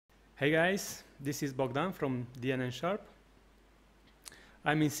Hey guys, this is Bogdan from DNN Sharp.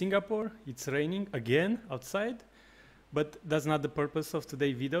 I'm in Singapore. It's raining again outside, but that's not the purpose of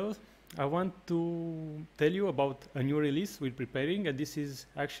today's video. I want to tell you about a new release we're preparing, and this is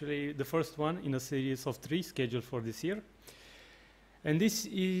actually the first one in a series of 3 scheduled for this year. And this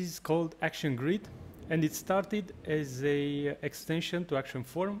is called Action Grid, and it started as a extension to Action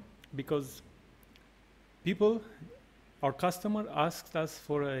Form because our customer asked us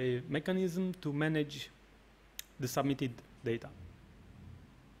for a mechanism to manage the submitted data.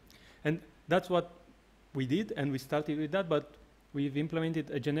 And that's what we did, and we started with that, but we've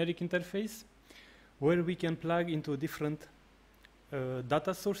implemented a generic interface where we can plug into different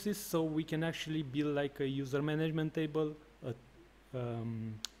data sources, so we can actually build like a user management table, a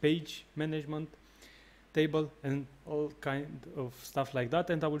page management table, and all kind of stuff like that,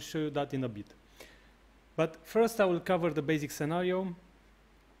 and I will show you that in a bit. But first I will cover the basic scenario.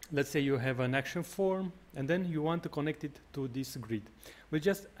 Let's say you have an action form, and then you want to connect it to this grid. We'll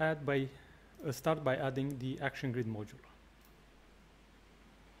just start by adding the action grid module.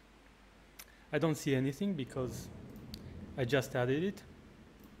 I don't see anything because I just added it.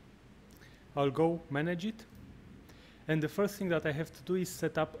 I'll go manage it. And the first thing that I have to do is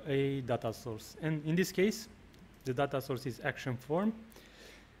set up a data source. And in this case, the data source is action form.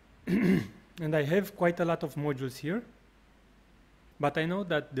 And I have quite a lot of modules here. But I know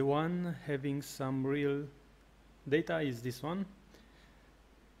that the one having some real data is this one.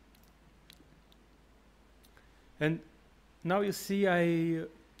 And now you see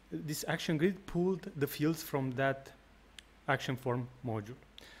this action grid pulled the fields from that action form module.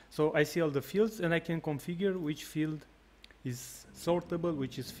 So I see all the fields, and I can configure which field is sortable,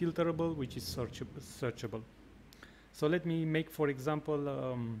 which is filterable, which is searchable. So let me make, for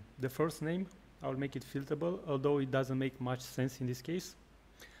example, the first name. I'll make it filterable, although it doesn't make much sense in this case.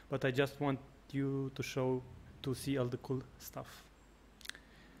 But I just want you to see all the cool stuff.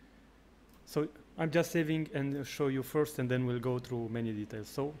 So I'm just saving and show you first, and then we'll go through many details.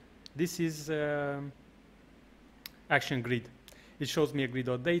 So this is action grid. It shows me a grid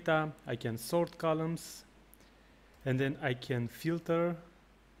of data. I can sort columns, and then I can filter,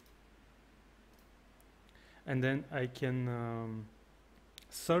 and then I can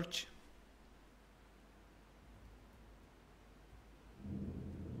search.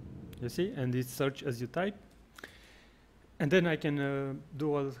 You see, and it's search as you type. And then I can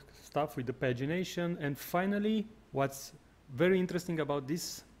do all stuff with the pagination. And finally, what's very interesting about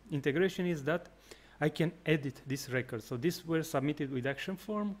this integration is that I can edit this record. So these were submitted with action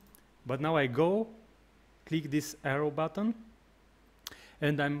form, but now I go, click this arrow button,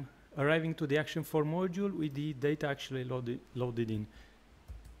 and I'm arriving to the action form module with the data actually loaded in.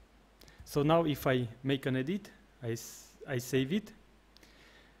 So now if I make an edit, I save it.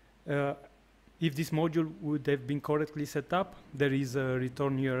 If this module would have been correctly set up, there is a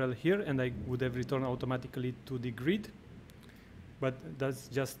return URL here, and I would have returned automatically to the grid. But that's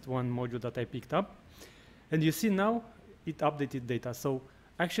just one module that I picked up. And you see now it updated data. So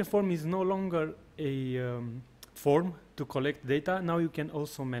action form is no longer a form to collect data. Now you can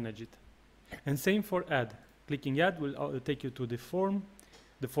also manage it. And same for add. Clicking add will take you to the form.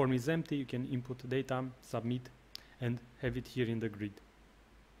 The form is empty. You can input data, submit, and have it here in the grid.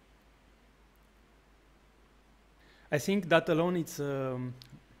 I think that alone it's a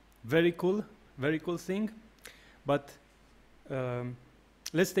very cool thing. But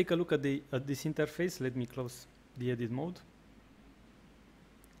let's take a look at this interface. Let me close the edit mode.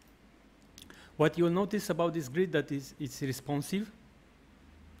 What you'll notice about this grid that it's responsive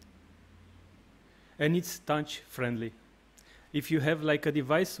and it's touch friendly. If you have like a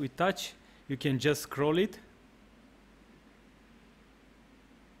device with touch, you can just scroll it.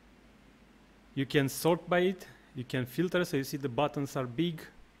 You can sort by it. You can filter, so you see the buttons are big,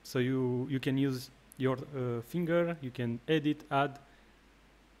 so you can use your finger, you can edit, add,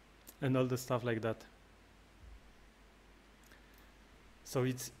 and all the stuff like that. So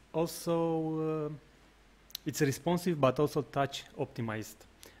it's also it's responsive, but also touch optimized.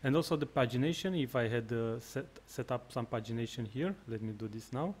 And also the pagination, if I had set up some pagination here, let me do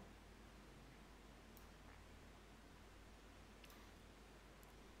this now.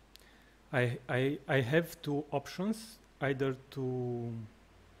 I have 2 options, either to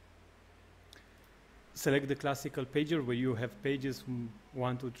select the classical pager where you have pages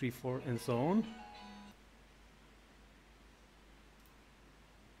 1, 2, 3, 4, and so on.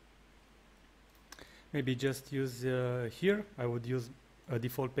 Maybe just use here. I would use a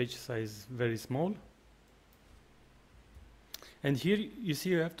default page size very small. And here you see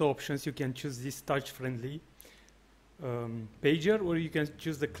you have 2 options. You can choose this touch friendly pager, or you can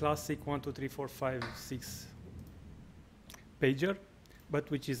choose the classic 1, 2, 3, 4, 5, 6 pager, but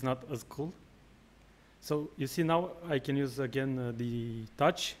which is not as cool. So you see now I can use again the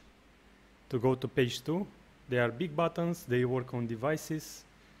touch to go to page 2. They are big buttons, they work on devices.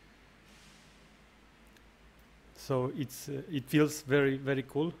 So it feels very, very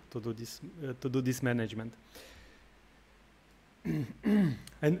cool to do this management.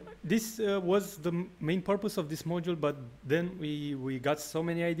 And this was the main purpose of this module, but then we got so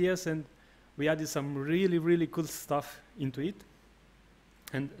many ideas and we added some really, really cool stuff into it.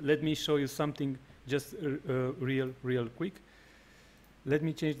 And let me show you something just real quick. Let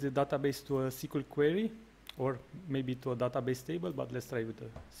me change the database to a SQL query, or maybe to a database table, but let's try with a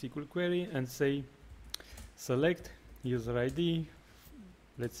SQL query and say select user ID,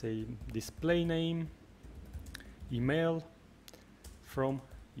 let's say display name, email from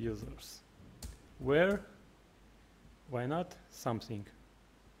users. Where? Why not something?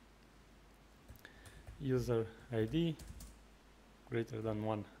 User ID greater than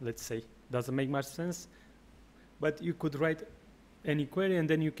 1, let's say. Doesn't make much sense, but you could write any query and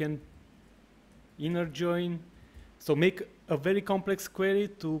then you can inner join. So make a very complex query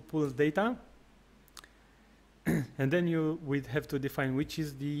to pull data. And then you would have to define which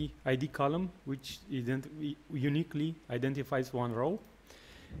is the ID column, which uniquely identifies one row.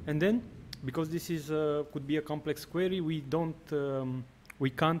 And then, because this is could be a complex query, we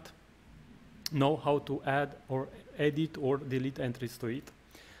can't know how to add or edit or delete entries to it.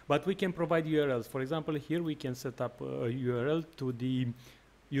 But we can provide URLs. For example, here we can set up a URL to the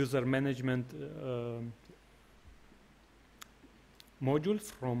user management module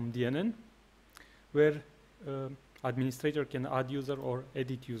from DNN, where administrator can add user or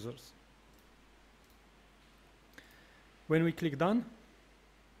edit users. When we click done,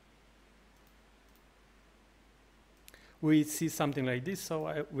 we see something like this.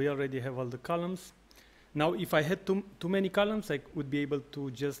 So we already have all the columns. Now, if I had too many columns, I would be able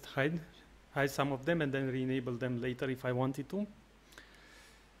to just hide some of them and then re-enable them later if I wanted to.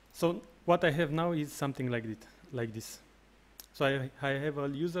 So what I have now is something like this. So I have a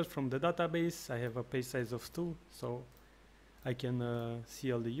user from the database. I have a page size of 2, so I can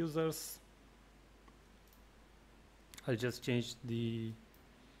see all the users. I'll just change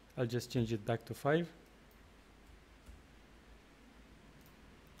it back to 5.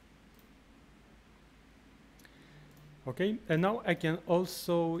 Okay, and now I can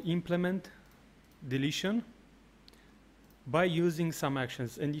also implement deletion by using some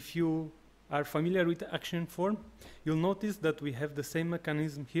actions. And if you are familiar with the action form, you'll notice that we have the same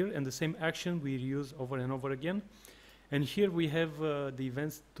mechanism here and the same action we use over and over again. And here we have the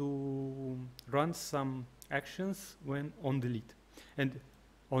events to run some actions when on delete. And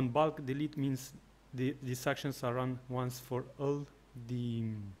on bulk delete means these actions are run once for all the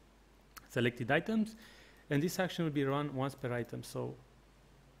selected items. And this action will be run once per item. So,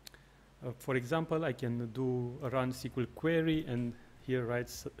 for example, I can do a run SQL query, and here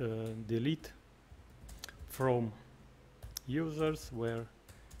writes delete from users, where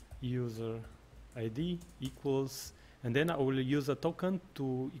user ID equals, and then I will use a token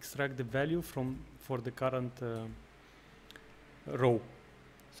to extract the value for the current row.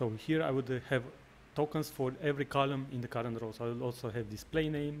 So here I would have tokens for every column in the current row. So I will also have display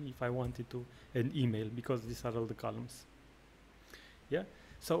name if I wanted to, and email, because these are all the columns. Yeah.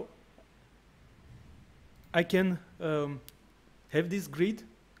 So I can have this grid,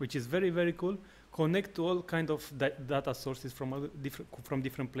 which is very, very cool, connect to all kind of data sources from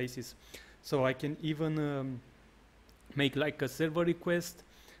different places. So I can even make like a server request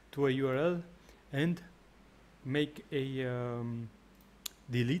to a URL and make a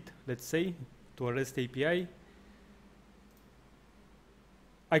delete, let's say, to a REST API.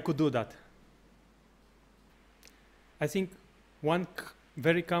 I could do that. I think one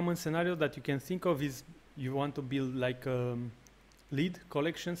very common scenario that you can think of is you want to build like a lead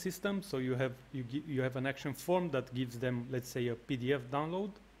collection system. So you have an action form that gives them, let's say, a PDF download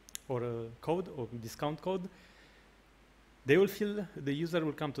or a code or discount code. They will the user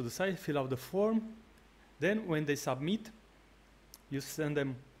will come to the site, fill out the form. Then when they submit, you send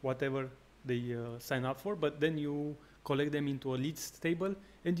them whatever they sign up for, but then you collect them into a leads table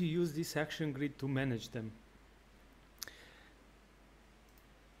and you use this action grid to manage them.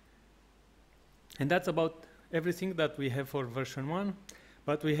 And that's about everything that we have for version 1,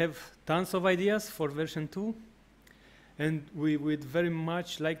 but we have tons of ideas for version 2. And we would very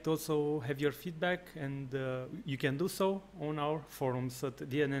much like to also have your feedback, and you can do so on our forums at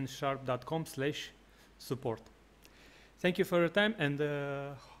dnnsharp.com/support. Thank you for your time, and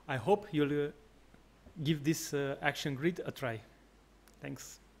I hope you'll give this action grid a try.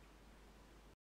 Thanks.